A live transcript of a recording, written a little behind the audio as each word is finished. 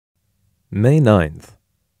May 9th.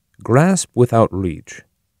 Grasp without reach.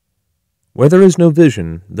 Where there is no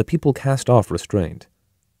vision, the people cast off restraint.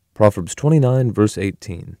 Proverbs 29, verse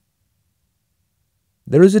 18.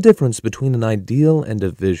 There is a difference between an ideal and a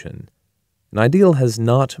vision. An ideal has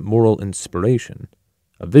not moral inspiration.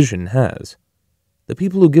 A vision has. The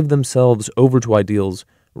people who give themselves over to ideals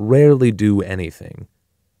rarely do anything.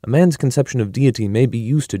 A man's conception of deity may be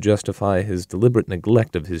used to justify his deliberate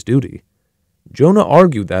neglect of his duty. Jonah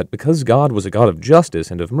argued that because God was a God of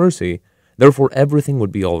justice and of mercy, therefore everything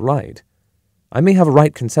would be all right. I may have a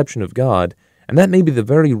right conception of God, and that may be the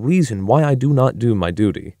very reason why I do not do my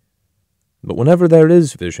duty. But whenever there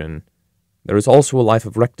is vision, there is also a life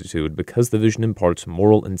of rectitude because the vision imparts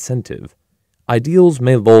moral incentive. Ideals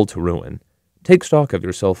may lull to ruin. Take stock of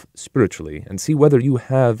yourself spiritually and see whether you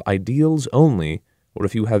have ideals only or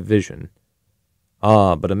if you have vision.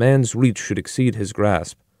 But a man's reach should exceed his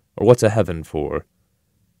grasp, or what's a heaven for?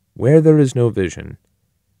 Where there is no vision,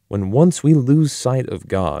 when once we lose sight of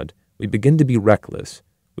God, we begin to be reckless.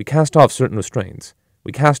 We cast off certain restraints.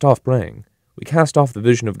 We cast off praying. We cast off the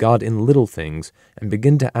vision of God in little things and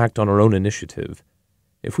begin to act on our own initiative.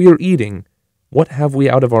 If we are eating, what have we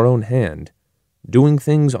out of our own hand? Doing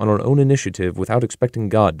things on our own initiative without expecting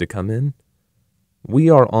God to come in? We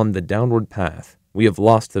are on the downward path. We have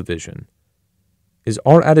lost the vision. Is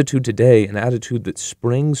our attitude today an attitude that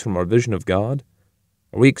springs from our vision of God?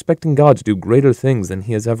 Are we expecting God to do greater things than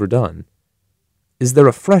He has ever done? Is there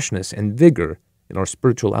a freshness and vigor in our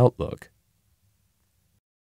spiritual outlook?